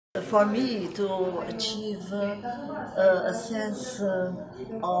For me, to achieve a sense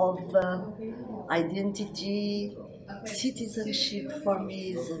of identity, citizenship for me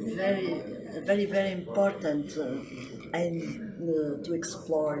is very important, and to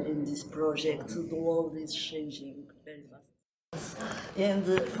explore in this project. The world is changing very fast. And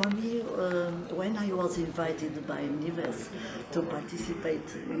for me, when I was invited by Nives to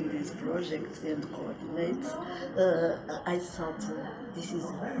participate in this project and coordinate, I thought this is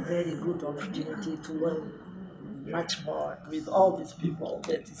a very good opportunity to learn much more with all these people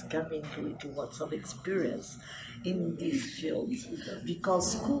that is coming with lots of experience in this field,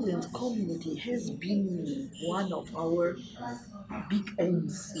 because school and community has been one of our big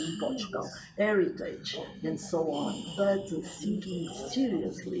aims in Portugal, heritage and so on, but thinking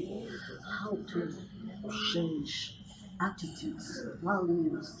seriously how to change attitudes,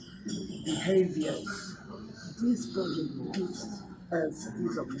 values, behaviors. This project gives us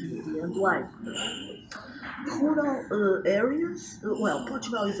this opportunity, and why? Rural areas, well,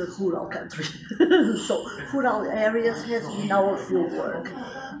 Portugal is a rural country, so rural areas has been our field work,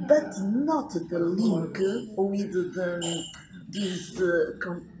 but not the link with this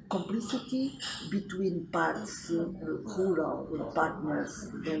complicity between parts, rural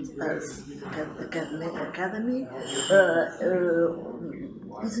partners and us, academy,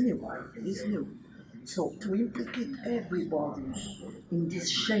 is new, is new. So to implicate everybody in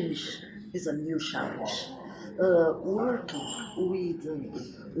this change is a new challenge. Working with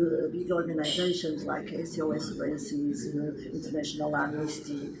big organizations like SOS Racism, International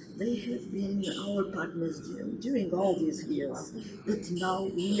Amnesty, they have been our partners during all these years. But now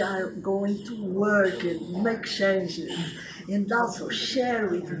we are going to work and make changes and also share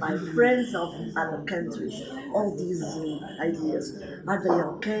with my friends of other countries all these ideas. Are they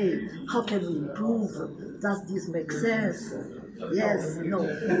okay? How can we improve? Does this make sense? Yes, no. I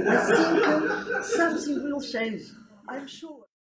think something will change, I'm sure.